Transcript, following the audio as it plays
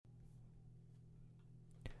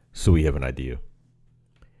So we have an idea,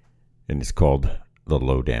 and it's called The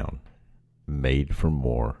Lowdown. Made for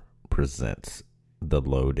More presents The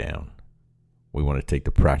Lowdown. We want to take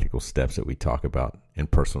the practical steps that we talk about in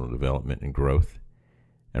personal development and growth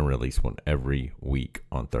and release one every week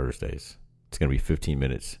on Thursdays. It's going to be 15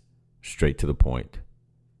 minutes, straight to the point.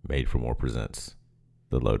 Made for More presents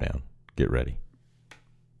The Lowdown. Get ready.